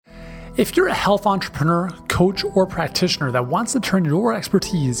If you're a health entrepreneur, coach, or practitioner that wants to turn your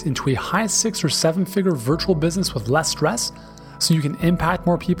expertise into a high 6 or 7-figure virtual business with less stress, so you can impact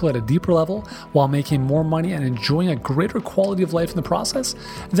more people at a deeper level while making more money and enjoying a greater quality of life in the process,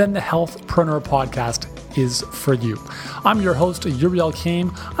 then the Healthpreneur podcast is for you. I'm your host, Uriel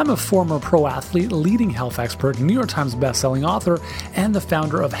Kame. I'm a former pro athlete, leading health expert, New York Times bestselling author, and the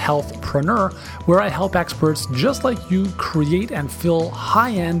founder of Healthpreneur, where I help experts just like you create and fill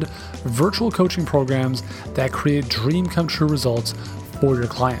high-end virtual coaching programs that create dream come true results for your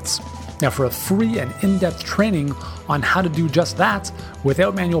clients. Now, for a free and in-depth training on how to do just that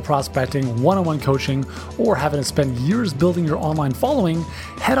without manual prospecting, one-on-one coaching, or having to spend years building your online following,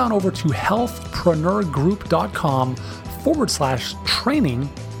 head on over to healthpreneurgroup.com/training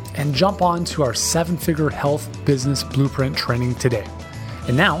and jump on to our 7-figure health business blueprint training today.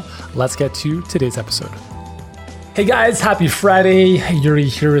 And now, let's get to today's episode. Hey guys, happy Friday. Yuri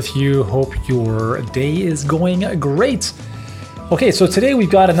here with you. Hope your day is going great. Okay, so today we've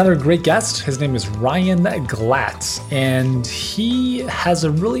got another great guest. His name is Ryan Glatt, and he has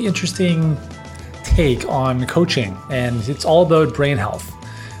a really interesting take on coaching, and it's all about brain health.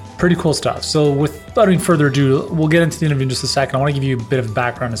 Pretty cool stuff. So without any further ado, we'll get into the interview in just a second. I want to give you a bit of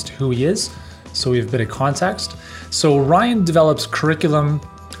background as to who he is, so we have a bit of context. So Ryan develops curriculum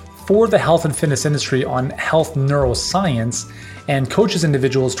for the health and fitness industry on health neuroscience and coaches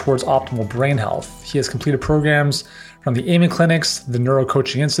individuals towards optimal brain health. He has completed programs from the Amen Clinics, the Neuro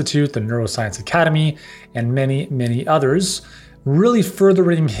Coaching Institute, the Neuroscience Academy, and many, many others, really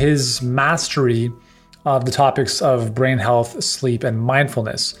furthering his mastery of the topics of brain health, sleep, and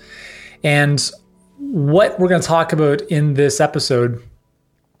mindfulness. And what we're going to talk about in this episode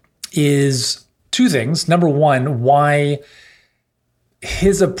is two things. Number one, why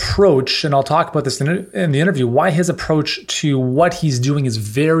his approach, and I'll talk about this in the interview, why his approach to what he's doing is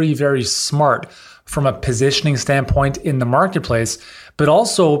very, very smart from a positioning standpoint in the marketplace, but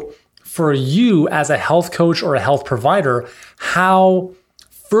also for you as a health coach or a health provider, how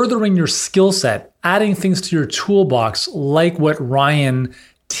furthering your skill set, adding things to your toolbox, like what Ryan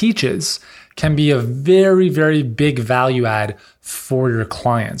teaches, can be a very, very big value add for your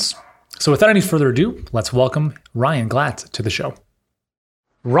clients. So without any further ado, let's welcome Ryan Glatt to the show.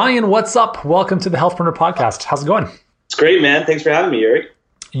 Ryan, what's up? Welcome to the Healthpreneur podcast. How's it going? It's great, man. Thanks for having me, Yuri.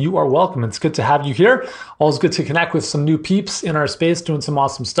 You are welcome. It's good to have you here. Always good to connect with some new peeps in our space doing some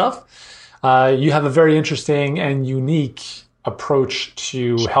awesome stuff. You have a very interesting and unique approach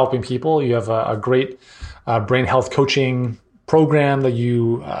to helping people. You have a great brain health coaching program that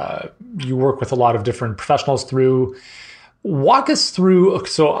you work with a lot of different professionals through. Walk us through.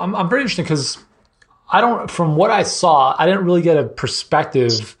 So I'm very interested because from what I saw, I didn't really get a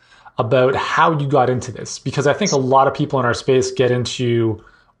perspective about how you got into this, because I think a lot of people in our space get into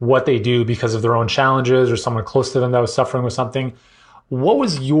what they do because of their own challenges or someone close to them that was suffering with something. What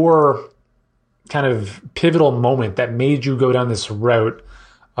was your kind of pivotal moment that made you go down this route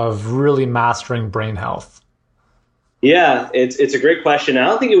of really mastering brain health? Yeah, it's a great question. I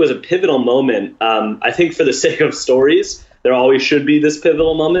don't think it was a pivotal moment. I think for the sake of stories, there always should be this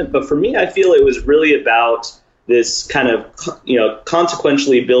pivotal moment. But for me, I feel it was really about this kind of,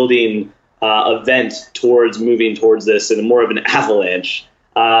 consequentially building event towards moving towards this in more of an avalanche.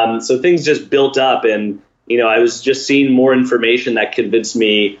 So things just built up, and, I was just seeing more information that convinced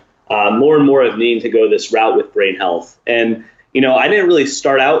me more and more of needing to go this route with brain health. And, I didn't really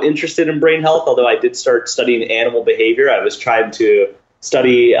start out interested in brain health, although I did start studying animal behavior. I was trying to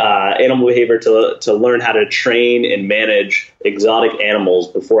study animal behavior to learn how to train and manage exotic animals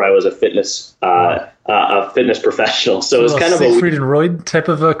before I was a fitness professional. So it was kind of a Siegfried and Roy type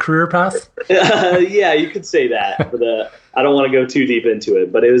of a career path. Yeah, you could say that. I don't want to go too deep into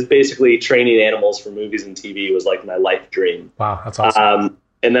it, but it was basically training animals for movies and TV was like my life dream. Wow, that's awesome.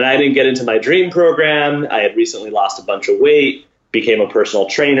 And then I didn't get into my dream program. I had recently lost a bunch of weight, became a personal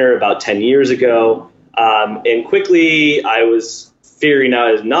trainer about 10 years ago. And quickly I was figuring out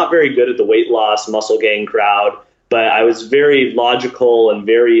I was not very good at the weight loss muscle gain crowd, but I was very logical and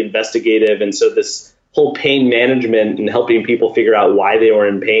very investigative. And so this whole pain management and helping people figure out why they were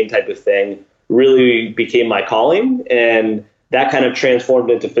in pain type of thing really became my calling. And that kind of transformed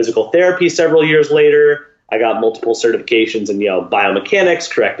into physical therapy several years later. I got multiple certifications in biomechanics,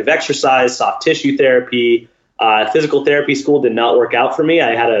 corrective exercise, soft tissue therapy. Physical therapy school did not work out for me.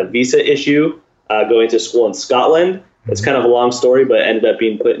 I had a visa issue going to school in Scotland. It's kind of a long story, but ended up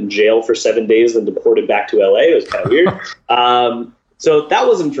being put in jail for 7 days and deported back to LA. It was kind of weird. So that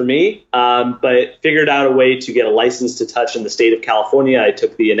wasn't for me, but figured out a way to get a license to touch in the state of California. I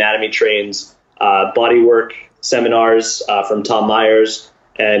took the Anatomy Trains bodywork seminars from Tom Myers,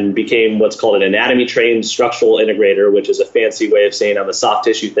 and became what's called an anatomy trained structural integrator, which is a fancy way of saying I'm a soft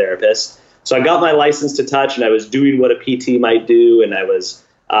tissue therapist. So I got my license to touch, and I was doing what a PT might do, and I was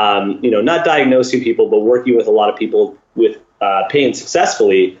not diagnosing people, but working with a lot of people with pain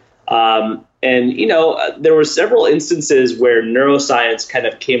successfully. There were several instances where neuroscience kind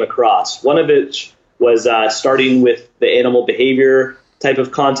of came across. One of which was starting with the animal behavior type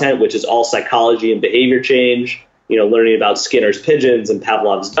of content, which is all psychology and behavior change, learning about Skinner's pigeons and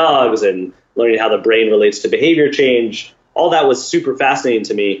Pavlov's dogs and learning how the brain relates to behavior change. All that was super fascinating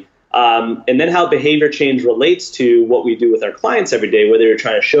to me. And then how behavior change relates to what we do with our clients every day, whether you're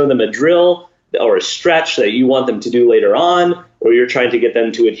trying to show them a drill or a stretch that you want them to do later on, or you're trying to get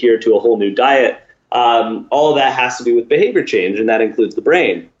them to adhere to a whole new diet. All of that has to do with behavior change, and that includes the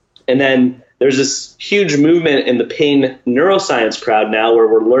brain. And then there's this huge movement in the pain neuroscience crowd now where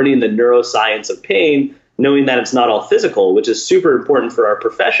we're learning the neuroscience of pain, knowing that it's not all physical, which is super important for our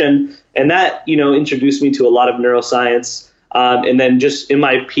profession. And that, introduced me to a lot of neuroscience. And then just in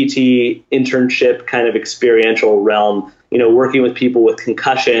my PT internship kind of experiential realm, working with people with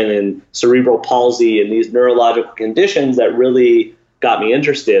concussion and cerebral palsy and these neurological conditions that really got me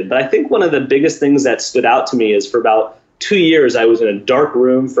interested. But I think one of the biggest things that stood out to me is for about 2 years, I was in a dark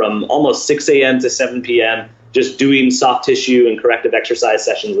room from almost 6 a.m. to 7 p.m., just doing soft tissue and corrective exercise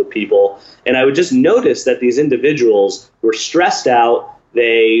sessions with people. And I would just notice that these individuals were stressed out.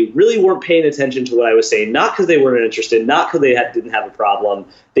 They really weren't paying attention to what I was saying, not because they weren't interested, not because they didn't have a problem.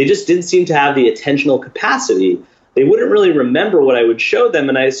 They just didn't seem to have the attentional capacity. They wouldn't really remember what I would show them.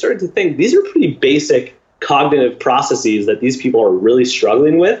 And I started to think these are pretty basic cognitive processes that these people are really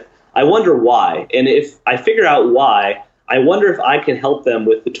struggling with. I wonder why. And if I figure out why, I wonder if I can help them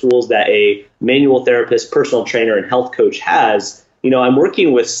with the tools that a manual therapist, personal trainer, and health coach has. I'm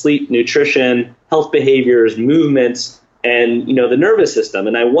working with sleep, nutrition, health behaviors, movements, and the nervous system.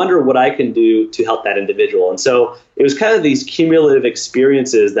 And I wonder what I can do to help that individual. And so it was kind of these cumulative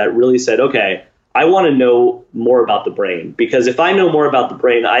experiences that really said, okay, I want to know more about the brain, because if I know more about the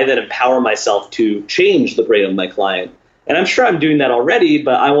brain, I then empower myself to change the brain of my client. And I'm sure I'm doing that already,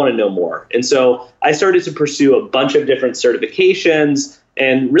 but I want to know more. And so I started to pursue a bunch of different certifications.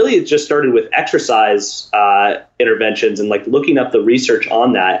 And really, it just started with exercise interventions and looking up the research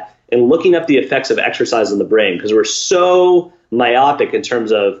on that and looking up the effects of exercise on the brain, because we're so myopic in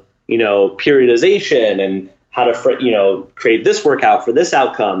terms of, periodization and how to, create this workout for this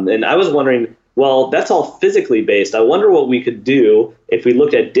outcome. And I was wondering, well, that's all physically based. I wonder what we could do if we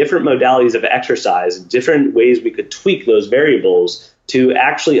looked at different modalities of exercise, different ways we could tweak those variables to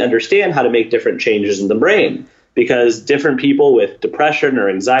actually understand how to make different changes in the brain. Because different people with depression or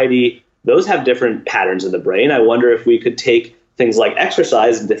anxiety, those have different patterns in the brain. I wonder if we could take things like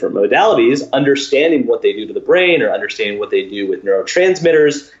exercise and different modalities, understanding what they do to the brain or understanding what they do with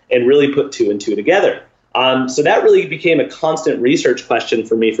neurotransmitters, and really put two and two together. So that really became a constant research question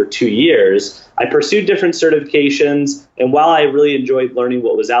for me for 2 years. I pursued different certifications, and while I really enjoyed learning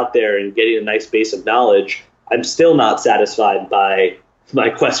what was out there and getting a nice base of knowledge, I'm still not satisfied by my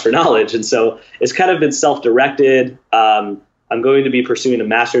quest for knowledge. And so it's kind of been self-directed. I'm going to be pursuing a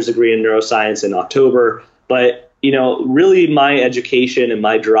master's degree in neuroscience in October, but really my education and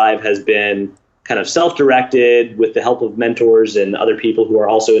my drive has been kind of self-directed with the help of mentors and other people who are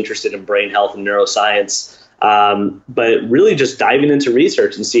also interested in brain health and neuroscience. But really just diving into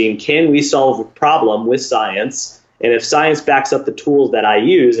research and seeing, can we solve a problem with science? And if science backs up the tools that I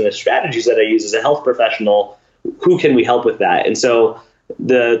use and the strategies that I use as a health professional, who can we help with that? And so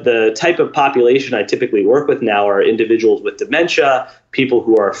the type of population I typically work with now are individuals with dementia, people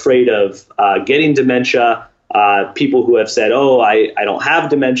who are afraid of getting dementia, people who have said, I don't have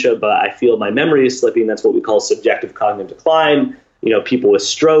dementia, but I feel my memory is slipping. That's what we call subjective cognitive decline. People with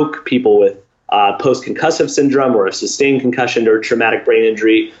stroke, people with post-concussive syndrome or a sustained concussion or traumatic brain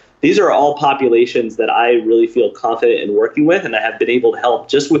injury. These are all populations that I really feel confident in working with, and I have been able to help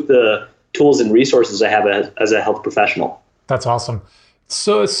just with the tools and resources I have as a health professional. That's awesome.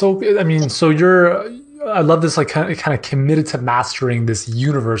 So you're, I love this, kind of committed to mastering this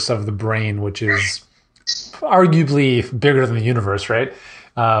universe of the brain, which is arguably bigger than the universe, right?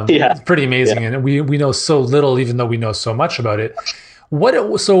 It's pretty amazing. Yeah. And we know so little, even though we know so much about it.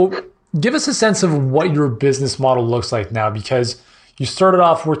 So give us a sense of what your business model looks like now, because you started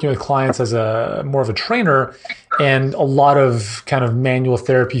off working with clients as more of a trainer and a lot of kind of manual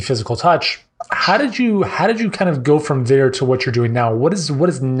therapy, physical touch. How did you kind of go from there to what you're doing now? What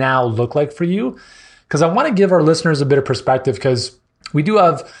does now look like for you? Because I want to give our listeners a bit of perspective, because we do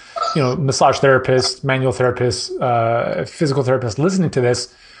have, massage therapists, manual therapists, physical therapists listening to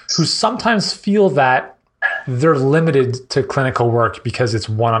this, who sometimes feel that they're limited to clinical work because it's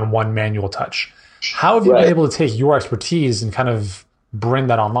one-on-one manual touch. How have you been able to take your expertise and kind of bring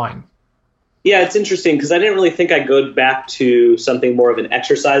that online? Yeah, it's interesting because I didn't really think I'd go back to something more of an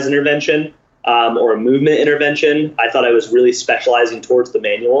exercise intervention or a movement intervention. I thought I was really specializing towards the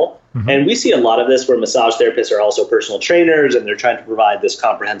manual. Mm-hmm. And we see a lot of this where massage therapists are also personal trainers and they're trying to provide this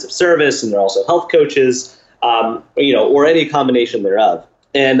comprehensive service, and they're also health coaches, or any combination thereof.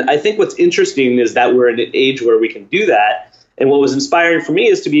 And I think what's interesting is that we're in an age where we can do that. And what was inspiring for me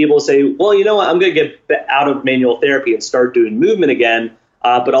is to be able to say, well, you know what, I'm going to get out of manual therapy and start doing movement again,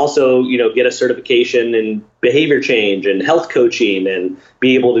 but also, get a certification in behavior change and health coaching and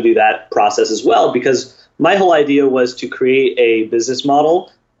be able to do that process as well. Because my whole idea was to create a business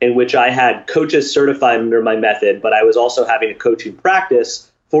model in which I had coaches certified under my method, but I was also having a coaching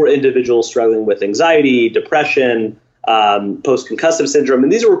practice for individuals struggling with anxiety, depression, post-concussive syndrome.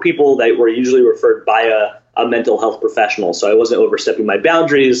 And these were people that were usually referred by a mental health professional. So I wasn't overstepping my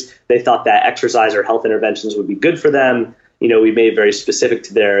boundaries. They thought that exercise or health interventions would be good for them. We made it very specific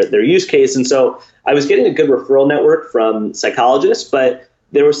to their use case. And so I was getting a good referral network from psychologists, but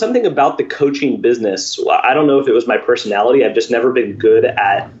there was something about the coaching business. I don't know if it was my personality. I've just never been good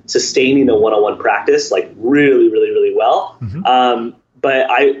at sustaining a one-on-one practice, like really, really, really well. Mm-hmm.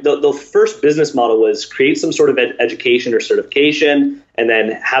 But the first business model was create some sort of education or certification and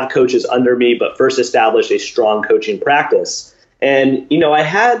then have coaches under me, but first establish a strong coaching practice. And, I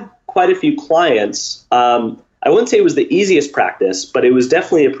had quite a few clients. I wouldn't say it was the easiest practice, but it was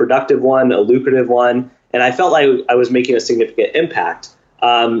definitely a productive one, a lucrative one. And I felt like I was making a significant impact.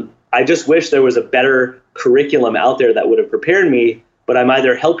 I just wish there was a better curriculum out there that would have prepared me, but I'm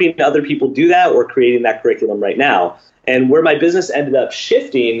either helping other people do that or creating that curriculum right now. And where my business ended up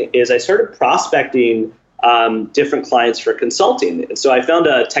shifting is I started prospecting different clients for consulting. And so I found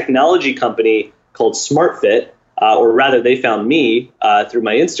a technology company called SmartFit, or rather they found me through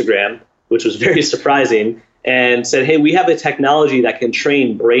my Instagram, which was very surprising, and said, hey, we have a technology that can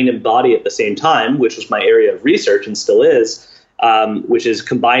train brain and body at the same time, which was my area of research and still is, which is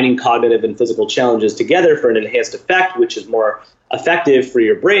combining cognitive and physical challenges together for an enhanced effect, which is more effective for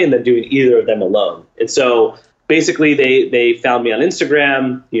your brain than doing either of them alone. And so basically, they found me on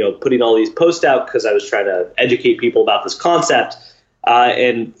Instagram, putting all these posts out because I was trying to educate people about this concept.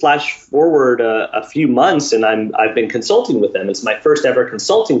 And flash forward a few months, and I've been consulting with them. It's my first ever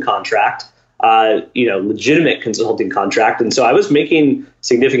consulting contract, legitimate consulting contract. And so I was making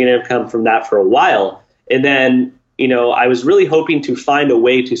significant income from that for a while. And then, I was really hoping to find a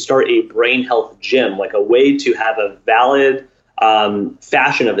way to start a brain health gym, like a way to have a valid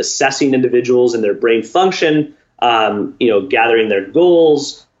fashion of assessing individuals and their brain function, gathering their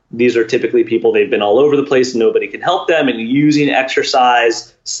goals. These are typically people, they've been all over the place and nobody can help them, and using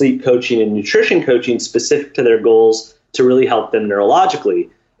exercise, sleep coaching, and nutrition coaching specific to their goals to really help them neurologically.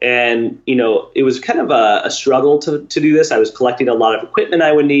 And, it was kind of a struggle to do this. I was collecting a lot of equipment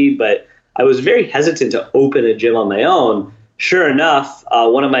I would need, but I was very hesitant to open a gym on my own. Sure enough,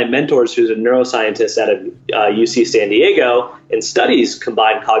 one of my mentors, who's a neuroscientist at UC San Diego and studies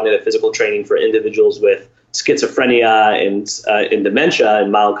combined cognitive physical training for individuals with schizophrenia and dementia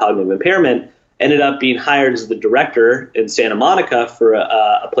and mild cognitive impairment, ended up being hired as the director in Santa Monica for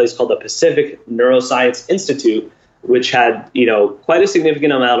a place called the Pacific Neuroscience Institute, which had quite a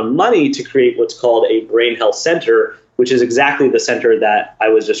significant amount of money to create what's called a brain health center, which is exactly the center that I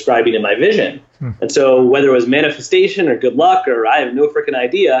was describing in my vision. And so whether it was manifestation or good luck, or I have no freaking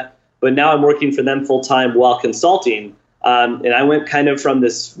idea, but now I'm working for them full time while consulting. And I went kind of from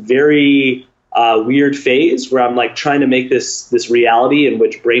this very weird phase where I'm like trying to make this reality in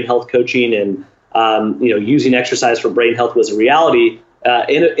which brain health coaching and using exercise for brain health was a reality,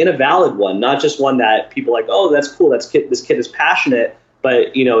 in a valid one, not just one that people are like, oh, that's cool, this kid is passionate,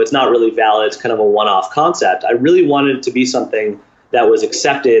 but it's not really valid. It's kind of a one-off concept. I really wanted it to be something that was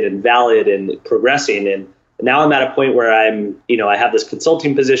accepted and valid and progressing. And now I'm at a point where I have this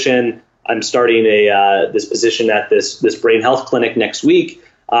consulting position. I'm starting this position at this brain health clinic next week.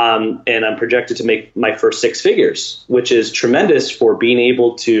 And I'm projected to make my first six figures, which is tremendous for being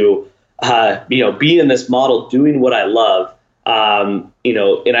able to, be in this model, doing what I love. And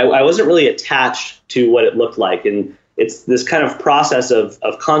I wasn't really attached to what it looked like. And it's this kind of process of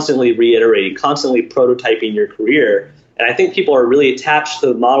constantly reiterating, constantly prototyping your career. And I think people are really attached to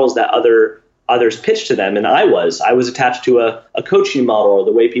the models that others pitch to them. And I was attached to a coaching model, or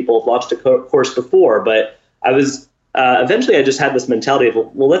the way people have launched a course before. But I was eventually I just had this mentality of,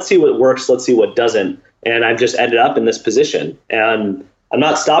 well, let's see what works, let's see what doesn't. And I've just ended up in this position. And I'm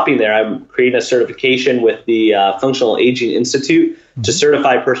not stopping there. I'm creating a certification with the Functional Aging Institute, to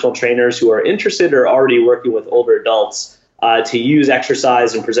certify personal trainers who are interested or already working with older adults to use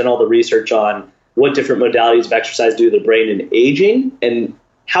exercise and present all the research on what different modalities of exercise do to the brain in aging and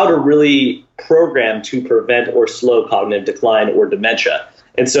how to really program to prevent or slow cognitive decline or dementia.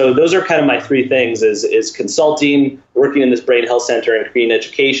 And so those are kind of my three things is consulting, working in this brain health center, and creating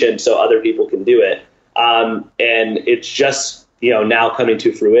education so other people can do it. And it's just, now coming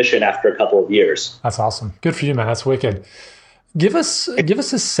to fruition after a couple of years. That's awesome. Good for you, man. That's wicked. Give us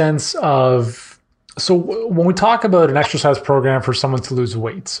a sense of, so when we talk about an exercise program for someone to lose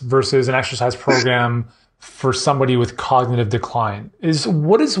weight versus an exercise program for somebody with cognitive decline,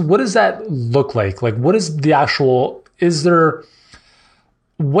 what does that look like? Like, what is the actual,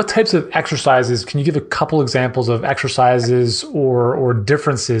 what types of exercises, can you give a couple examples of exercises or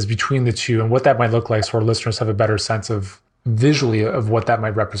differences between the two and what that might look like so our listeners have a better sense of visually of what that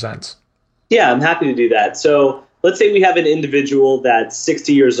might represent? Yeah, I'm happy to do that. So let's say we have an individual that's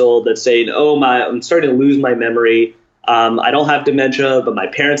 60 years old that's saying, I'm starting to lose my memory. I don't have dementia, but my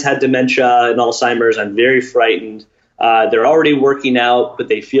parents had dementia and Alzheimer's. I'm very frightened. They're already working out, but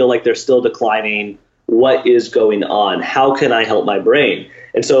they feel like they're still declining. What is going on? How can I help my brain?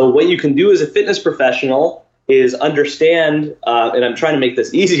 And so what you can do as a fitness professional is understand, and I'm trying to make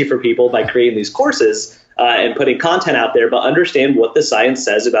this easy for people by creating these courses and putting content out there, but understand what the science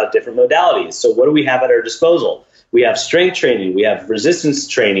says about different modalities. So what do we have at our disposal? We have strength training, we have resistance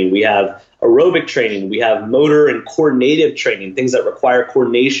training, we have aerobic training, we have motor and coordinative training, things that require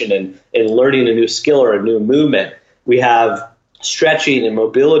coordination and learning a new skill or a new movement. We have stretching and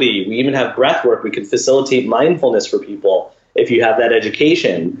mobility. We even have breath work. We can facilitate mindfulness for people if you have that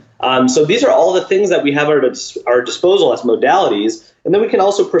education. So these are all the things that we have at our disposal as modalities. And then we can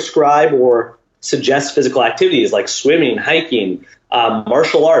also prescribe or suggest physical activities like swimming, hiking,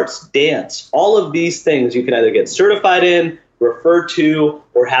 martial arts, dance. All of these things you can either get certified in, refer to,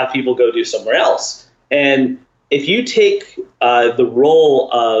 or have people go do somewhere else. And if you take the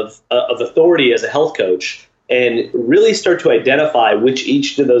role of authority as a health coach and really start to identify which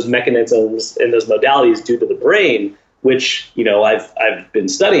each of those mechanisms and those modalities do to the brain, which I've been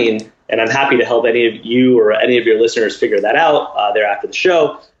studying, and I'm happy to help any of you or any of your listeners figure that out there after the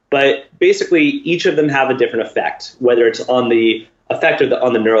show. But basically, each of them have a different effect, whether it's on the effect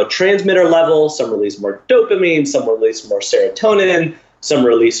on the neurotransmitter level. Some release more dopamine, some release more serotonin, some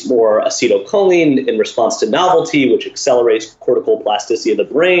release more acetylcholine in response to novelty, which accelerates cortical plasticity of the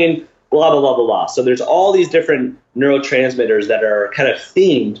brain, blah, blah, blah, blah, blah. So there's all these different neurotransmitters that are kind of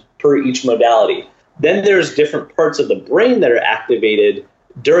themed per each modality. Then there's different parts of the brain that are activated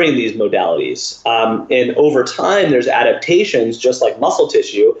during these modalities. And over time, there's adaptations, just like muscle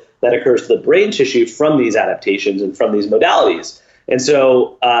tissue, that occurs to the brain tissue from these adaptations and from these modalities. And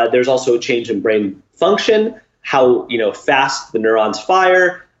so there's also a change in brain function, how fast the neurons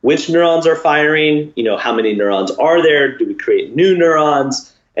fire, which neurons are firing, how many neurons are there, do we create new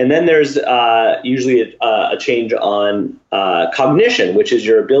neurons? And then there's usually a change on cognition, which is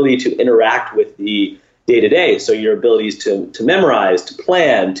your ability to interact with the day-to-day. So your abilities to memorize, to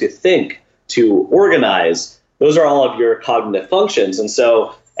plan, to think, to organize, those are all of your cognitive functions. And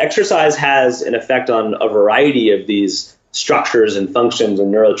so exercise has an effect on a variety of these structures and functions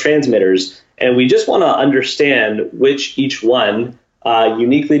and neurotransmitters. And we just want to understand which each one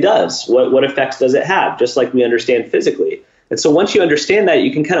uniquely does. What effects does it have, just like we understand physically. And so once you understand that,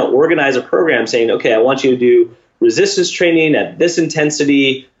 you can kind of organize a program saying, okay, I want you to do resistance training at this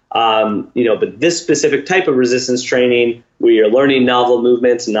intensity, but this specific type of resistance training where you're learning novel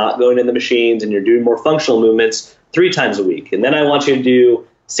movements, not going in the machines, and you're doing more functional movements 3 times a week. And then I want you to do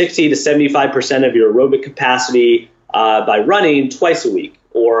 60 to 75% of your aerobic capacity by running twice a week.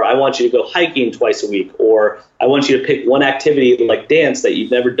 Or I want you to go hiking twice a week. Or I want you to pick one activity like dance that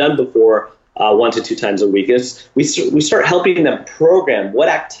you've never done before 1 to 2 times a week. We start helping them program what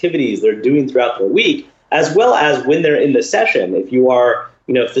activities they're doing throughout their week, as well as when they're in the session. If you are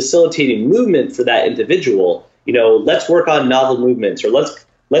facilitating movement for that individual, let's work on novel movements, or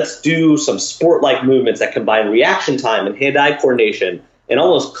let's do some sport-like movements that combine reaction time and hand-eye coordination and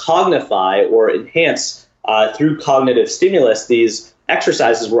almost cognify or enhance through cognitive stimulus these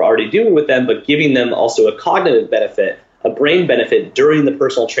exercises we're already doing with them, but giving them also a cognitive benefit, a brain benefit during the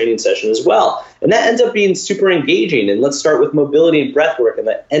personal training session as well. And that ends up being super engaging. And let's start with mobility and breath work and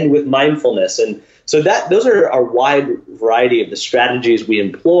then end with mindfulness. And so those are a wide variety of the strategies we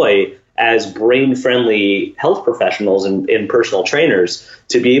employ as brain-friendly health professionals and personal trainers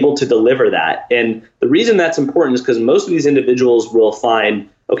to be able to deliver that. And the reason that's important is because most of these individuals will find,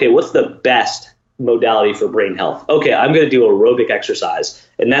 okay, what's the best modality for brain health? Okay, I'm going to do aerobic exercise.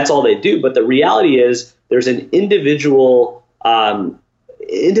 And that's all they do. But the reality is there's an individual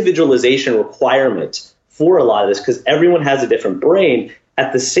individualization requirement for a lot of this, because everyone has a different brain.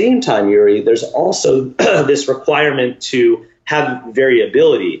 At the same time, Yuri, there's also this requirement to have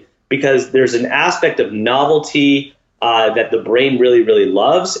variability, because there's an aspect of novelty that the brain really, really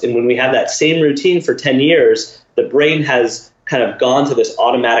loves. And when we have that same routine for 10 years, the brain has kind of gone to this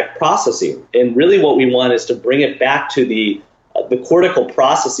automatic processing. And really what we want is to bring it back to the cortical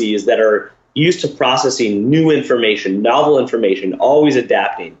processes that are used to processing new information, novel information, always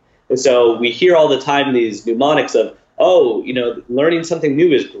adapting. And so we hear all the time these mnemonics of, oh, learning something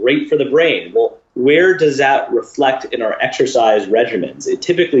new is great for the brain. Well, where does that reflect in our exercise regimens? It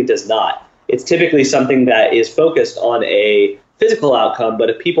typically does not. It's typically something that is focused on a physical outcome, but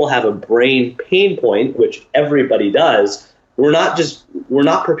if people have a brain pain point, which everybody does, we're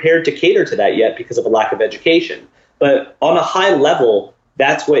not prepared to cater to that yet because of a lack of education. But on a high level,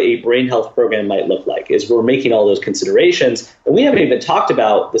 that's what a brain health program might look like, is we're making all those considerations. And we haven't even talked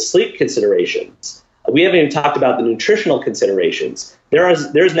about the sleep considerations. We haven't even talked about the nutritional considerations.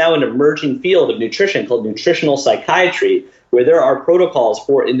 There's now an emerging field of nutrition called nutritional psychiatry, where there are protocols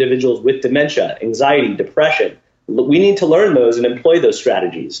for individuals with dementia, anxiety, depression. We need to learn those and employ those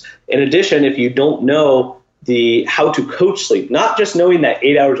strategies. In addition, if you don't know how to coach sleep, not just knowing that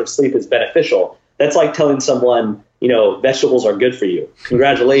 8 hours of sleep is beneficial, that's like telling someone, vegetables are good for you.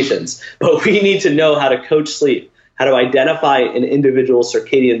 Congratulations. But we need to know how to coach sleep, how to identify an individual's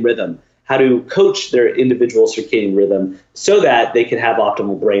circadian rhythm, how to coach their individual circadian rhythm so that they can have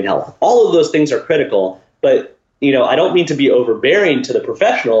optimal brain health. All of those things are critical, but I don't mean to be overbearing to the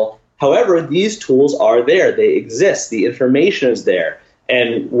professional. However, these tools are there. They exist. The information is there.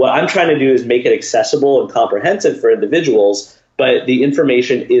 And what I'm trying to do is make it accessible and comprehensive for individuals, but the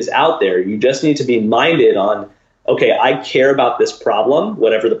information is out there. You just need to be minded on, okay, I care about this problem,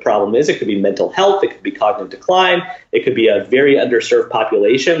 whatever the problem is. It could be mental health. It could be cognitive decline. It could be a very underserved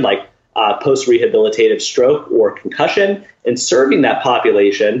population like post-rehabilitative stroke or concussion, and serving that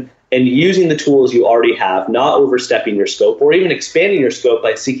population and using the tools you already have, not overstepping your scope or even expanding your scope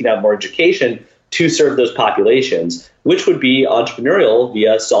by seeking out more education to serve those populations, which would be entrepreneurial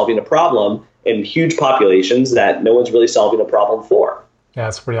via solving a problem in huge populations that no one's really solving a problem for. Yeah,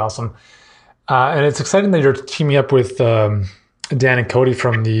 that's pretty awesome. And it's exciting that you're teaming up with Dan and Cody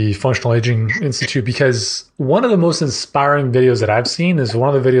from the Functional Aging Institute, because one of the most inspiring videos that I've seen is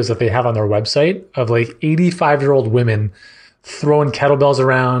one of the videos that they have on their website of like 85-year-old women throwing kettlebells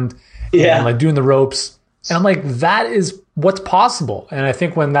around and like doing the ropes. And I'm like, that is what's possible. And I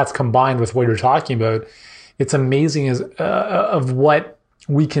think when that's combined with what you're talking about, it's amazing of what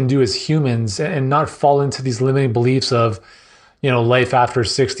we can do as humans and not fall into these limiting beliefs of, life after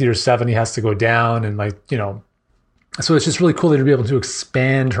 60 or 70 has to go down. And so it's just really cool to be able to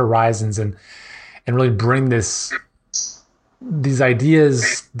expand horizons and really bring these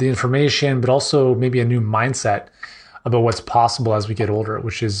ideas, the information, but also maybe a new mindset about what's possible as we get older,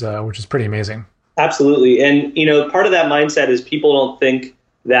 which is pretty amazing. Absolutely. And, part of that mindset is people don't think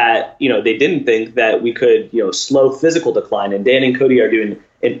that, they didn't think that we could, slow physical decline. And Dan and Cody are doing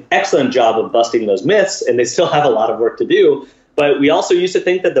an excellent job of busting those myths, and they still have a lot of work to do. But we also used to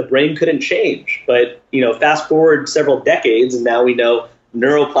think that the brain couldn't change. But, fast forward several decades, and now we know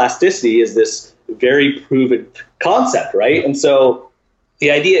neuroplasticity is this very proven concept, right? And so the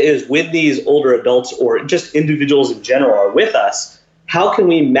idea is, when these older adults or just individuals in general are with us, how can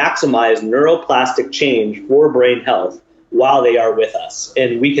we maximize neuroplastic change for brain health while they are with us?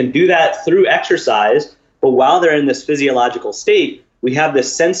 And we can do that through exercise, but while they're in this physiological state, we have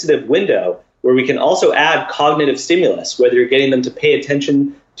this sensitive window where we can also add cognitive stimulus, whether you're getting them to pay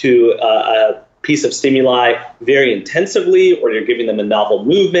attention to a piece of stimuli very intensively, or you're giving them a novel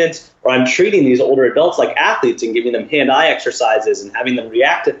movement, or I'm treating these older adults like athletes and giving them hand-eye exercises and having them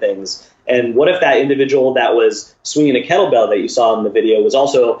react to things. And what if that individual that was swinging a kettlebell that you saw in the video was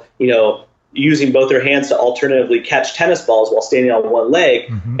also, using both their hands to alternatively catch tennis balls while standing on one leg,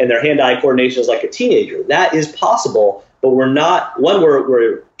 and their hand-eye coordination is like a teenager? That is possible, but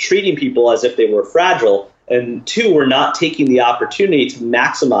we're treating people as if they were fragile, and two, we're not taking the opportunity to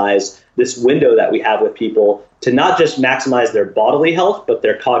maximize this window that we have with people to not just maximize their bodily health, but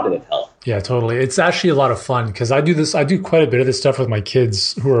their cognitive health. Yeah, totally. It's actually a lot of fun because I do quite a bit of this stuff with my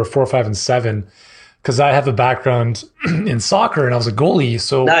kids who are 4, 5, and 7, because I have a background in soccer and I was a goalie.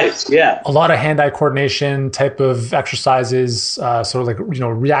 So nice, yeah. A lot of hand-eye coordination type of exercises, sort of like,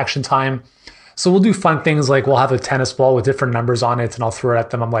 reaction time. So we'll do fun things like we'll have a tennis ball with different numbers on it and I'll throw it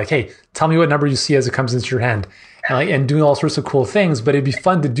at them. I'm like, hey, tell me what number you see as it comes into your hand. And doing all sorts of cool things. But it'd be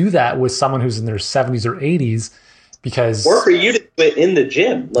fun to do that with someone who's in their 70s or 80s, because... Or for you to do it in the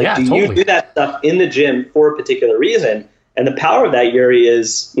gym. You do that stuff in the gym for a particular reason? And the power of that, Yuri,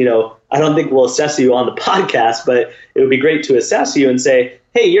 is, I don't think we'll assess you on the podcast, but it would be great to assess you and say,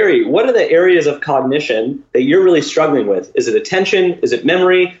 hey, Yuri, what are the areas of cognition that you're really struggling with? Is it attention? Is it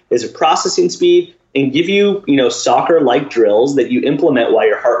memory? Is it processing speed? And give you, soccer-like drills that you implement while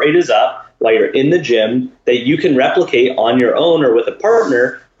your heart rate is up, while you're in the gym, that you can replicate on your own or with a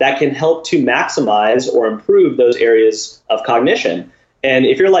partner that can help to maximize or improve those areas of cognition. And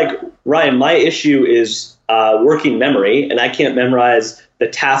if you're like, Ryan, my issue is working memory, and I can't memorize the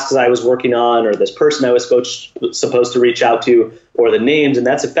tasks I was working on or this person I was supposed to reach out to or the names, and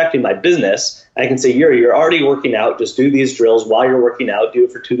that's affecting my business, I can say, Yuri, you're already working out. Just do these drills while you're working out. Do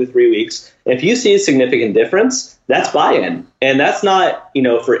it for 2 to 3 weeks. And if you see a significant difference, that's buy-in. And that's not,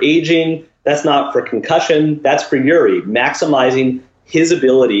 for aging. That's not for concussion. That's for Yuri, maximizing his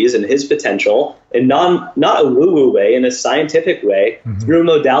abilities and his potential, and not a woo-woo way, in a scientific way, through a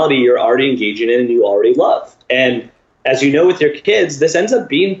modality you're already engaging in and you already love. And as you know, with your kids, this ends up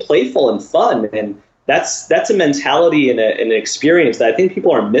being playful and fun. And that's a mentality and an experience that I think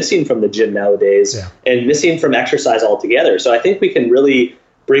people are missing from the gym nowadays, and missing from exercise altogether. So I think we can really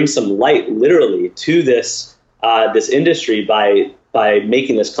bring some light, literally, to this industry by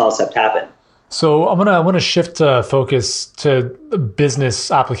making this concept happen. So I'm gonna shift focus to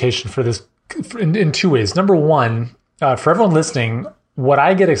business application for this in 2 ways. Number one, for everyone listening, what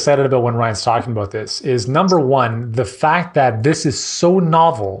I get excited about when Ryan's talking about this is, number one, the fact that this is so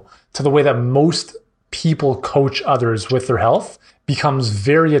novel to the way that most people coach others with their health becomes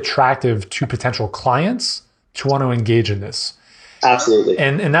very attractive to potential clients to want to engage in this. Absolutely.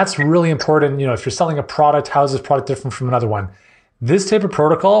 And that's really important. If you're selling a product, how is this product different from another one? This type of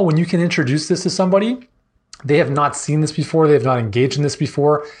protocol, when you can introduce this to somebody, they have not seen this before, they have not engaged in this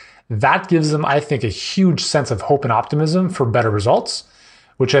before, that gives them, I think, a huge sense of hope and optimism for better results,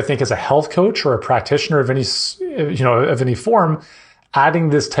 which I think as a health coach or a practitioner of any form, adding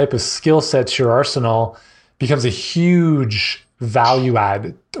this type of skill set to your arsenal becomes a huge value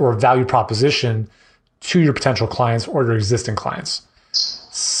add or value proposition to your potential clients or your existing clients.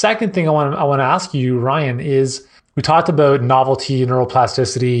 Second thing I want to ask you, Ryan, is we talked about novelty,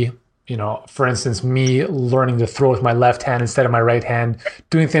 neuroplasticity, for instance, me learning to throw with my left hand instead of my right hand,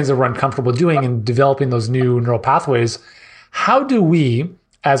 doing things that we're uncomfortable doing and developing those new neural pathways. How do we,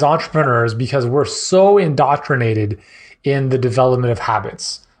 as entrepreneurs, because we're so indoctrinated in the development of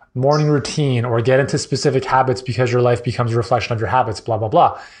habits, morning routine, or get into specific habits because your life becomes a reflection of your habits, blah, blah,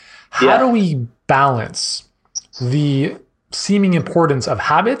 blah. How do we balance the seeming importance of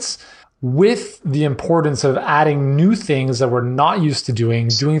habits with the importance of adding new things that we're not used to doing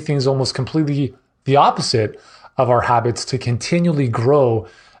things almost completely the opposite of our habits to continually grow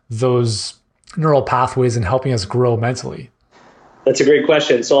those neural pathways and helping us grow mentally? That's a great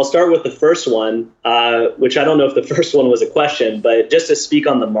question. So I'll start with the first one, which I don't know if the first one was a question, but just to speak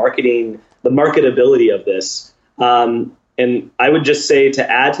on the marketability of this. And I would just say, to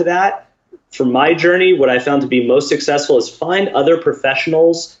add to that, for my journey, what I found to be most successful is find other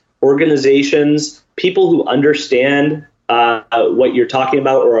professionals, organizations, people who understand what you're talking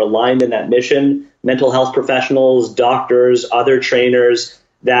about or are aligned in that mission, mental health professionals, doctors, other trainers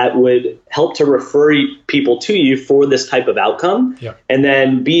that would help to refer people to you for this type of outcome. And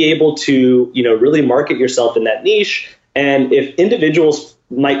then be able to, really market yourself in that niche. And if individuals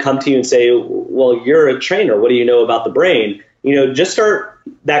might come to you and say, well, you're a trainer, what do you know about the brain? Just start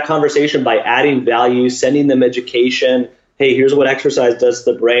that conversation by adding value, sending them education. Hey, here's what exercise does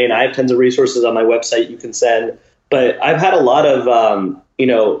to the brain. I have tons of resources on my website you can send. But I've had a lot of,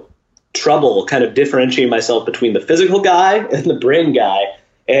 trouble kind of differentiating myself between the physical guy and the brain guy.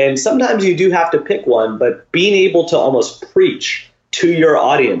 And sometimes you do have to pick one, but being able to almost preach to your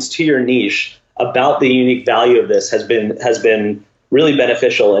audience, to your niche, about the unique value of this has been really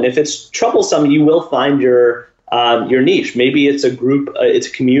beneficial. And if it's troublesome, you will find your niche. Maybe it's a group, it's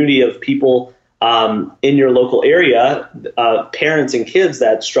a community of people in your local area, parents and kids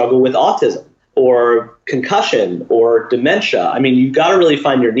that struggle with autism or concussion or dementia. I mean, you've got to really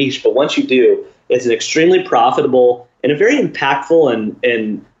find your niche. But once you do, it's an extremely profitable and a very impactful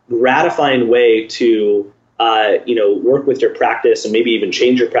and gratifying way to work with your practice and maybe even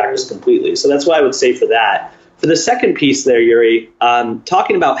change your practice completely. So that's what I would say for that. For the second piece there, Yuri,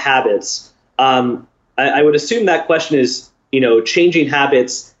 talking about habits, I would assume that question is, changing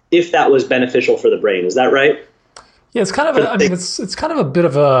habits if that was beneficial for the brain. Is that right? Yeah, it's kind of. It's kind of a bit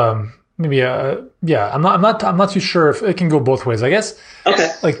of a maybe a yeah. I'm not too sure if it can go both ways. I guess.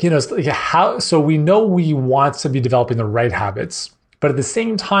 Okay. How? So we know we want to be developing the right habits, but at the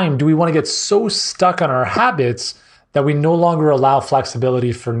same time, do we want to get so stuck on our habits that we no longer allow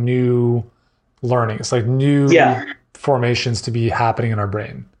flexibility for new learnings, like new formations to be happening in our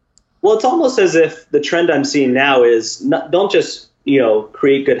brain? Well, it's almost as if the trend I'm seeing now is don't just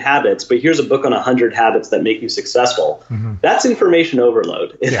create good habits, but here's a book on 100 habits that make you successful. That's information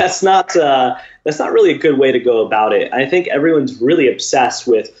overload. Yeah. That's not really a good way to go about it. I think everyone's really obsessed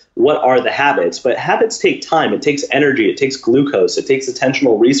with what are the habits, but habits take time. It takes energy. It takes glucose. It takes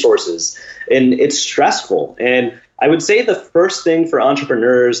attentional resources, and it's stressful. And I would say the first thing for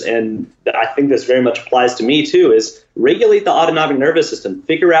entrepreneurs, and I think this very much applies to me too, is regulate the autonomic nervous system.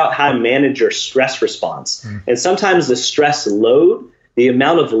 Figure out how to manage your stress response. And sometimes the stress load, the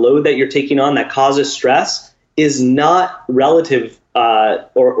amount of load that you're taking on that causes stress, is not relative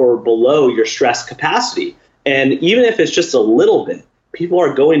or below your stress capacity. And even if it's just a little bit, people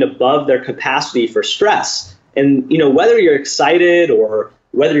are going above their capacity for stress. And whether you're excited or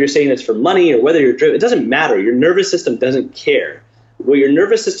whether you're saying it's for money or whether you're driven, it doesn't matter. Your nervous system doesn't care. What your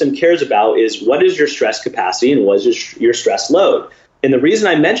nervous system cares about is what is your stress capacity and what is your stress load. And the reason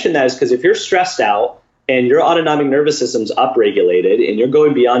I mention that is because if you're stressed out and your autonomic nervous system's upregulated and you're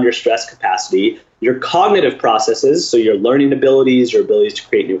going beyond your stress capacity, your cognitive processes, so your learning abilities, your abilities to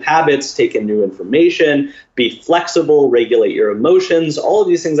create new habits, take in new information, be flexible, regulate your emotions, all of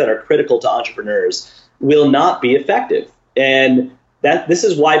these things that are critical to entrepreneurs will not be effective. And this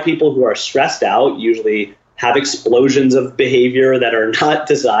is why people who are stressed out usually have explosions of behavior that are not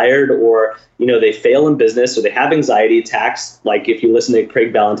desired, or they fail in business, or they have anxiety attacks, like if you listen to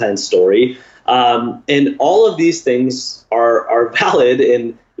Craig Ballantyne's story. And all of these things are valid.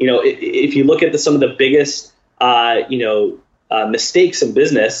 And if you look at some of the biggest mistakes in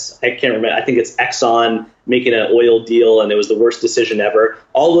business, I can't remember, I think it's Exxon making an oil deal and it was the worst decision ever.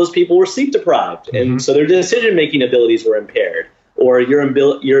 All those people were sleep deprived, and so their decision making abilities were impaired. Or your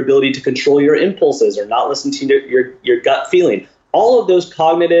ability to control your impulses or not listen to your gut feeling. All of those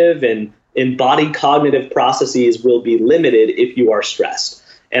cognitive and embodied cognitive processes will be limited if you are stressed.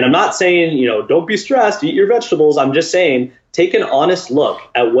 And I'm not saying, don't be stressed, eat your vegetables. I'm just saying, take an honest look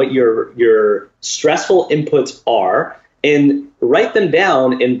at what your stressful inputs are and write them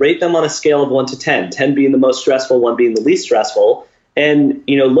down and rate them on a scale of 1 to 10, 10 being the most stressful, 1 being the least stressful. And,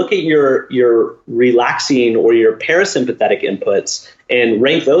 look at your relaxing or your parasympathetic inputs and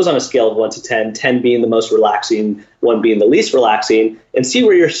rank those on a scale of 1 to 10, 10 being the most relaxing, 1 being the least relaxing, and see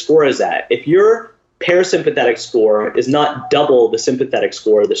where your score is at. If your parasympathetic score is not double the sympathetic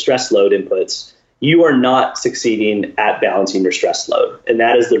score, the stress load inputs, you are not succeeding at balancing your stress load. And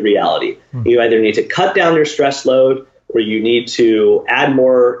that is the reality. You either need to cut down your stress load or you need to add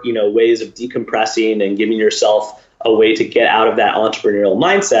more, ways of decompressing and giving yourself a way to get out of that entrepreneurial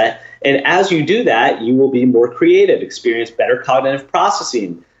mindset. And as you do that, you will be more creative, experience better cognitive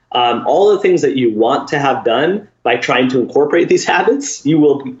processing. All the things that you want to have done by trying to incorporate these habits, you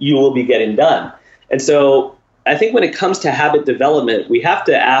will be getting done. And so I think when it comes to habit development, we have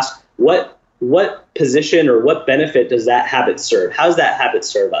to ask what position or what benefit does that habit serve? How does that habit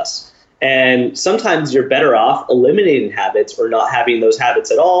serve us? And sometimes you're better off eliminating habits or not having those habits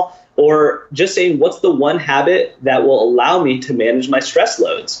at all, or just saying, what's the one habit that will allow me to manage my stress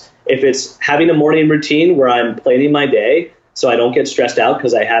loads? If it's having a morning routine where I'm planning my day so I don't get stressed out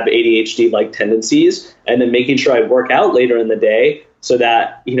because I have ADHD-like tendencies, and then making sure I work out later in the day so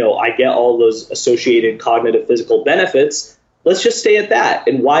that, I get all those associated cognitive physical benefits, let's just stay at that.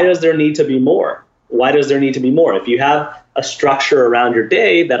 And why does there need to be more? Why does there need to be more? If you have a structure around your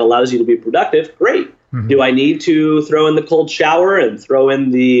day that allows you to be productive, great. Do I need to throw in the cold shower and throw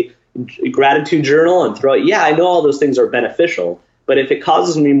in the gratitude journal and I know all those things are beneficial, but if it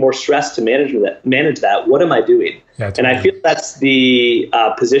causes me more stress to manage that, what am I doing? Yeah, and I feel that's the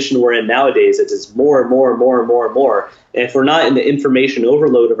position we're in nowadays. It's more and more and more and more and more. And if we're not in the information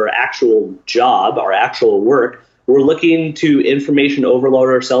overload of our actual job, our actual work, we're looking to information overload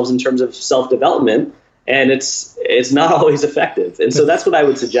ourselves in terms of self-development. And it's not always effective. And so that's what I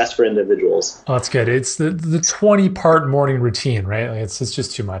would suggest for individuals. Oh, that's good. It's the 20-part morning routine, right? Like it's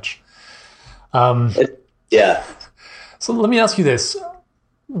just too much. Yeah. So let me ask you this.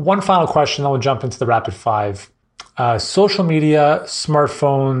 One final question, then we'll jump into the rapid five. Social media,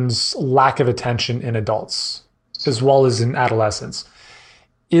 smartphones, lack of attention in adults, as well as in adolescents.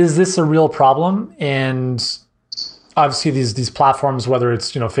 Is this a real problem? And obviously these platforms, whether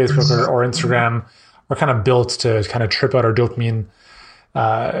it's Facebook or Instagram, are kind of built to kind of trip out our dopamine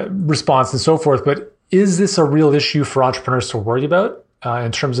response and so forth. But is this a real issue for entrepreneurs to worry about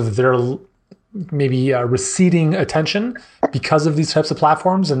in terms of their maybe receding attention because of these types of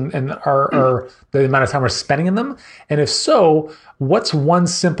platforms and are the amount of time we're spending in them? And if so, what's one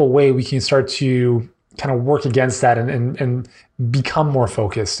simple way we can start to kind of work against that and become more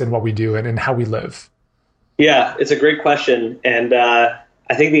focused in what we do and how we live? Yeah, it's a great question. And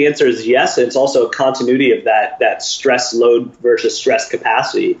I think the answer is yes. It's also a continuity of that stress load versus stress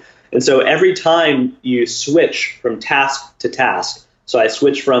capacity. And so every time you switch from task to task, so I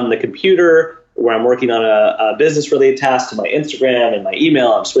switch from the computer where I'm working on a business-related task to my Instagram and my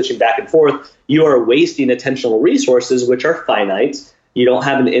email, I'm switching back and forth, you are wasting attentional resources, which are finite. You don't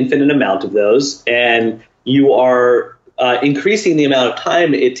have an infinite amount of those, and you are increasing the amount of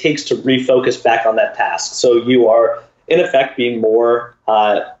time it takes to refocus back on that task. So you are, in effect, being more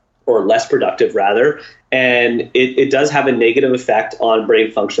or less productive, rather, and it does have a negative effect on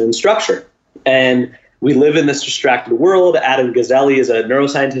brain function and structure. And we live in this distracted world. Adam Gazelli is a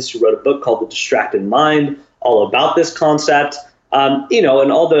neuroscientist who wrote a book called The Distracted Mind, all about this concept. And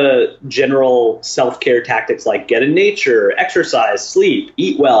all the general self-care tactics like get in nature, exercise, sleep,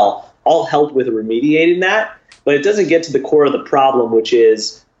 eat well, all help with remediating that. But it doesn't get to the core of the problem, which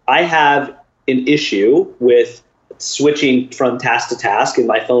is I have an issue with switching from task to task, and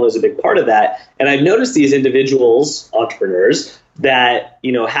my phone is a big part of that. And I've noticed these individuals, entrepreneurs, that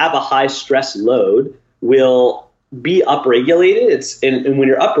have a high stress load will be upregulated. And when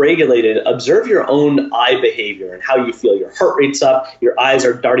you're upregulated, observe your own eye behavior and how you feel. Your heart rate's up, your eyes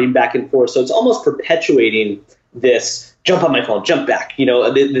are darting back and forth. So it's almost perpetuating this jump on my phone, jump back.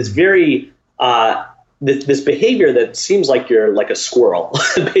 This very this behavior that seems like you're like a squirrel,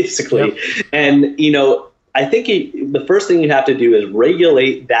 basically. Yep. And I think the first thing you have to do is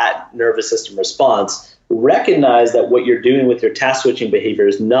regulate that nervous system response. Recognize that what you're doing with your task switching behavior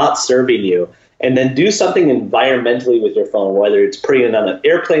is not serving you. And then do something environmentally with your phone, whether it's putting it on an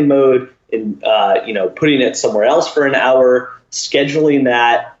airplane mode, and putting it somewhere else for an hour, scheduling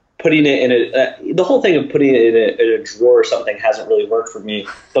that, putting it in the whole thing of putting it in a drawer or something hasn't really worked for me.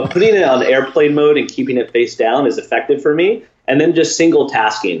 But putting it on airplane mode and keeping it face down is effective for me. And then just single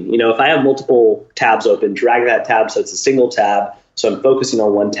tasking. If I have multiple tabs open, drag that tab so it's a single tab. So I'm focusing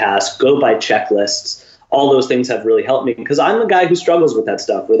on one task, go by checklists. All those things have really helped me because I'm a guy who struggles with that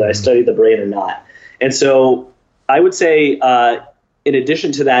stuff, whether I study the brain or not. And so I would say, in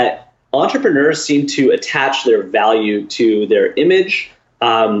addition to that, entrepreneurs seem to attach their value to their image,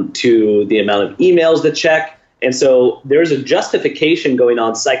 to the amount of emails they check. And so there's a justification going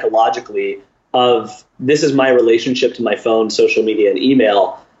on psychologically of this is my relationship to my phone, social media, and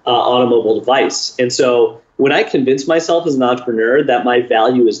email on a mobile device. And so when I convince myself as an entrepreneur that my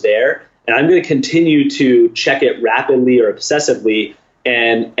value is there, and I'm going to continue to check it rapidly or obsessively.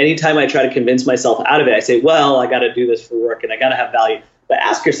 And anytime I try to convince myself out of it, I say, well, I got to do this for work and I got to have value. But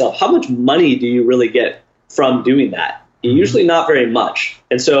ask yourself, how much money do you really get from doing that? Usually not very much.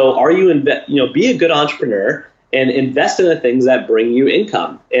 And so are you, be a good entrepreneur and invest in the things that bring you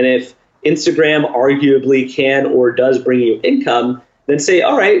income. And if Instagram arguably can or does bring you income, then say,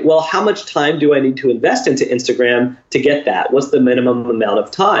 all right, well, how much time do I need to invest into Instagram to get that? What's the minimum amount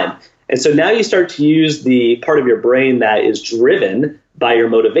of time? And so now you start to use the part of your brain that is driven by your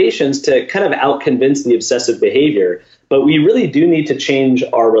motivations to kind of out-convince the obsessive behavior. But we really do need to change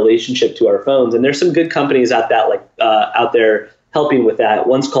our relationship to our phones. And there's some good companies out there helping with that.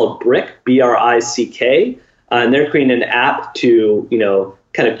 One's called Brick, B-R-I-C-K, and they're creating an app to,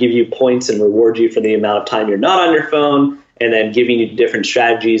 kind of give you points and reward you for the amount of time you're not on your phone, and then giving you different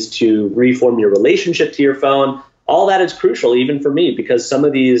strategies to reform your relationship to your phone. All that is crucial, even for me, because some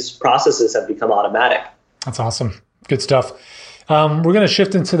of these processes have become automatic. That's awesome. Good stuff. We're going to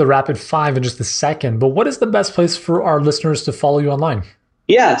shift into the rapid five in just a second, but what is the best place for our listeners to follow you online?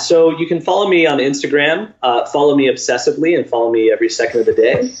 Yeah, so you can follow me on Instagram, follow me obsessively, and follow me every second of the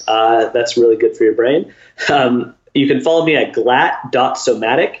day. That's really good for your brain. You can follow me at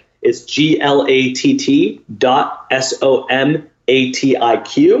glatt.somatic. It's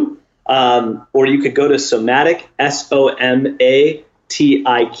glatt.somatiq. Or you could go to somatic,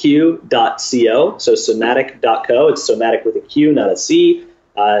 somatiq.co. So somatic.co. It's somatic with a Q, not a C.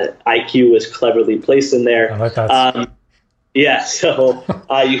 IQ was cleverly placed in there. I like that. So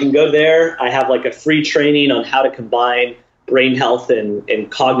you can go there. I have like a free training on how to combine brain health and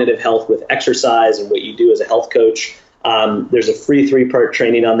cognitive health with exercise and what you do as a health coach. There's a free 3-part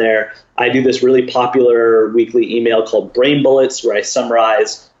training on there. I do this really popular weekly email called Brain Bullets, where I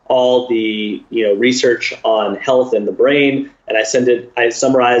summarize all the research on health and the brain, and I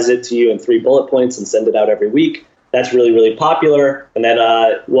summarize it to you in 3 bullet points and send it out every week. That's really, really popular. And then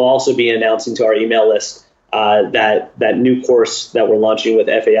we'll also be announcing to our email list that new course that we're launching with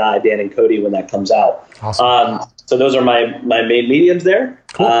FAI, Dan and Cody, when that comes out. Awesome. So those are my main mediums there.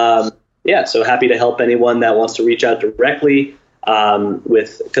 Cool. So happy to help anyone that wants to reach out directly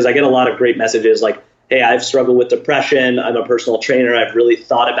because I get a lot of great messages like, hey, I've struggled with depression. I'm a personal trainer. I've really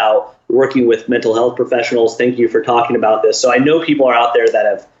thought about working with mental health professionals. Thank you for talking about this. So I know people are out there that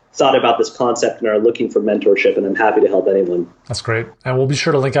have thought about this concept and are looking for mentorship, and I'm happy to help anyone. That's great. And we'll be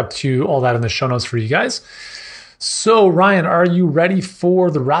sure to link up to all that in the show notes for you guys. So Ryan, are you ready for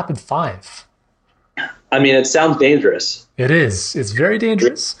the rapid five? I mean, it sounds dangerous. It is. It's very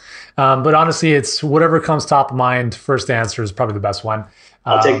dangerous. But honestly, it's whatever comes top of mind. First answer is probably the best one.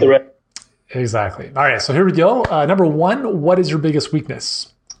 I'll take the risk. Exactly. All right. So here we go. Number one, what is your biggest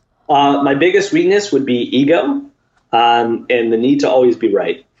weakness? My biggest weakness would be ego and the need to always be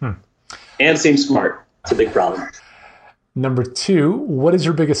right. And seem smart. It's a big problem. Number two, what is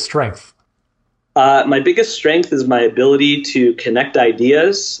your biggest strength? My biggest strength is my ability to connect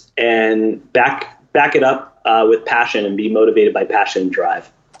ideas and back it up with passion and be motivated by passion and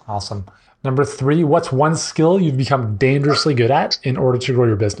drive. Awesome. Number three, what's one skill you've become dangerously good at in order to grow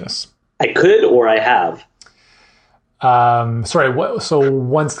your business? I could or I have. So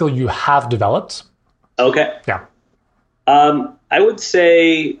one skill you have developed? Okay. Yeah. I would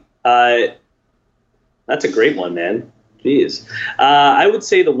say that's a great one, man. Jeez. I would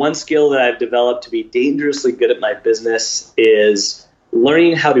say the one skill that I've developed to be dangerously good at my business is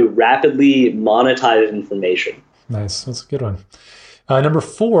learning how to rapidly monetize information. Nice. That's a good one. Number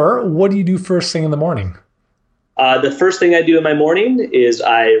four, what do you do first thing in the morning? The first thing I do in my morning is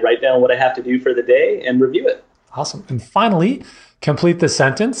I write down what I have to do for the day and review it. Awesome. And finally, complete the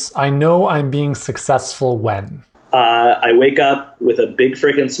sentence. I know I'm being successful when. I wake up with a big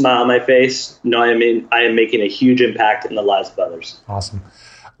freaking smile on my face. I am making a huge impact in the lives of others. Awesome.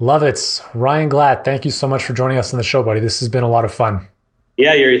 Love it. Ryan Glatt, thank you so much for joining us on the show, buddy. This has been a lot of fun.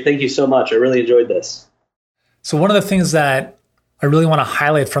 Yeah, Yuri, thank you so much. I really enjoyed this. So one of the things that I really want to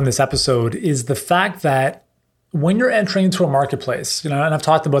highlight from this episode is the fact that when you're entering into a marketplace, and I've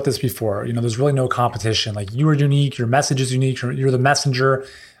talked about this before, there's really no competition. Like, you are unique, your message is unique, you're the messenger,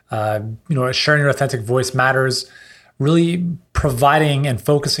 sharing your authentic voice matters. Really providing and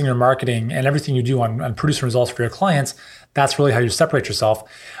focusing your marketing and everything you do on producing results for your clients, that's really how you separate yourself.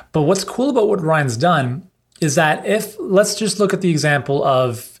 But what's cool about what Ryan's done is that let's just look at the example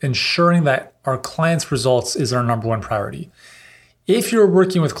of ensuring that our clients' results is our number one priority. If you're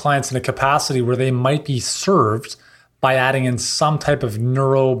working with clients in a capacity where they might be served by adding in some type of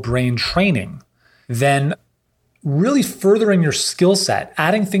neuro brain training, then really furthering your skill set,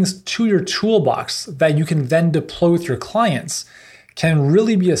 adding things to your toolbox that you can then deploy with your clients can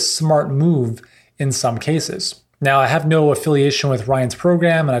really be a smart move in some cases. Now, I have no affiliation with Ryan's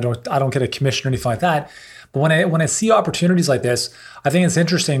program and I don't get a commission or anything like that. But when I see opportunities like this, I think it's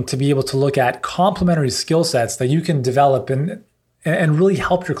interesting to be able to look at complementary skill sets that you can develop and really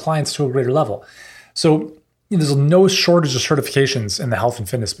help your clients to a greater level. So there's no shortage of certifications in the health and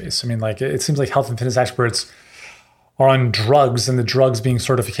fitness space. I mean, it seems like health and fitness experts are on drugs, and the drugs being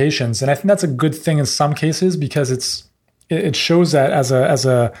certifications. And I think that's a good thing in some cases because it shows that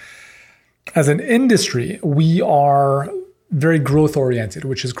as an industry, we are very growth oriented,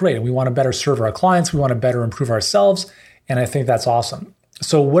 which is great. And we want to better serve our clients. We want to better improve ourselves. And I think that's awesome.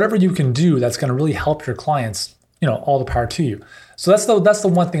 So whatever you can do that's going to really help your clients, all the power to you. So that's the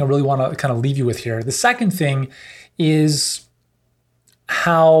one thing I really want to kind of leave you with here. The second thing is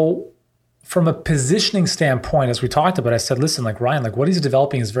how, from a positioning standpoint, as we talked about, I said, listen, Ryan, what he's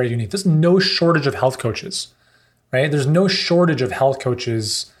developing is very unique. There's no shortage of health coaches, right? There's no shortage of health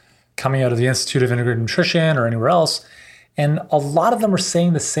coaches coming out of the Institute of Integrated Nutrition or anywhere else. And a lot of them are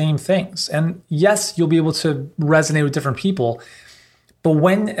saying the same things. And yes, you'll be able to resonate with different people. But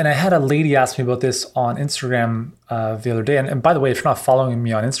and I had a lady ask me about this on Instagram the other day. And by the way, if you're not following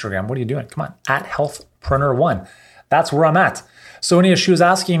me on Instagram, what are you doing? Come on, at Healthpreneur1. That's where I'm at. So anyway, she was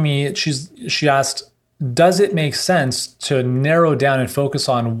asking me, she asked, does it make sense to narrow down and focus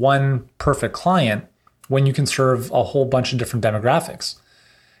on one perfect client when you can serve a whole bunch of different demographics?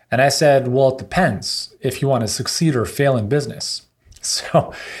 And I said, well, it depends if you want to succeed or fail in business.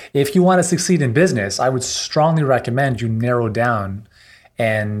 So if you want to succeed in business, I would strongly recommend you narrow down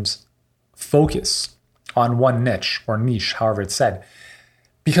and focus on one niche or niche, however it's said.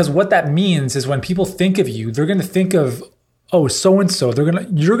 Because what that means is when people think of you, they're going to think of, oh, so-and-so,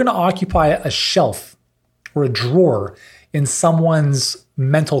 you're going to occupy a shelf or a drawer in someone's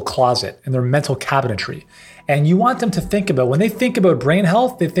mental closet, in their mental cabinetry. And you want them to think about, when they think about brain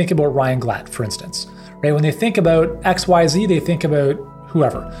health, they think about Ryan Glatt, for instance, right? When they think about XYZ, they think about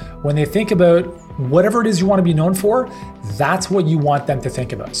whoever. When they think about whatever it is you want to be known for, that's what you want them to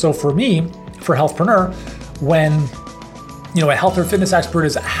think about. So for me, for Healthpreneur, when a health or fitness expert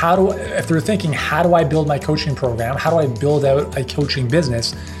is if they're thinking, how do I build my coaching program? How do I build out a coaching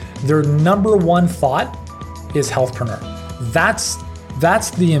business? Their number one thought is Healthpreneur. That's That's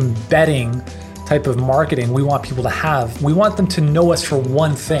the embedding type of marketing we want people to have. We want them to know us for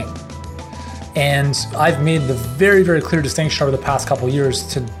one thing. And I've made the very, very clear distinction over the past couple of years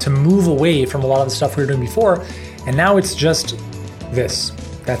to move away from a lot of the stuff we were doing before. And now it's just this.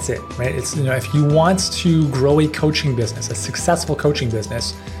 That's it, right? It's, if you want to grow a coaching business, a successful coaching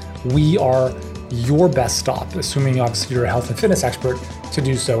business, we are your best stop, assuming obviously you're a health and fitness expert, to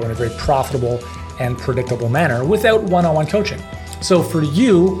do so in a very profitable and predictable manner without one-on-one coaching. So for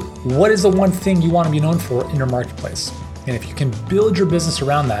you, what is the one thing you want to be known for in your marketplace? And if you can build your business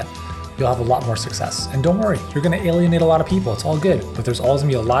around that, you'll have a lot more success. And don't worry, you're going to alienate a lot of people. It's all good, but there's always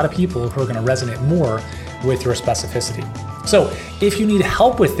going to be a lot of people who are going to resonate more with your specificity. So if you need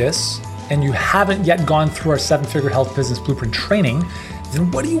help with this and you haven't yet gone through our 7-figure health business blueprint training,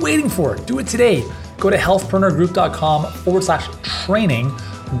 then what are you waiting for? Do it today. Go to healthpreneurgroup.com/training.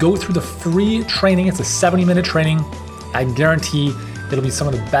 Go through the free training. It's a 70-minute training. I guarantee it'll be some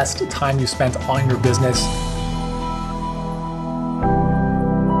of the best time you spent on your business.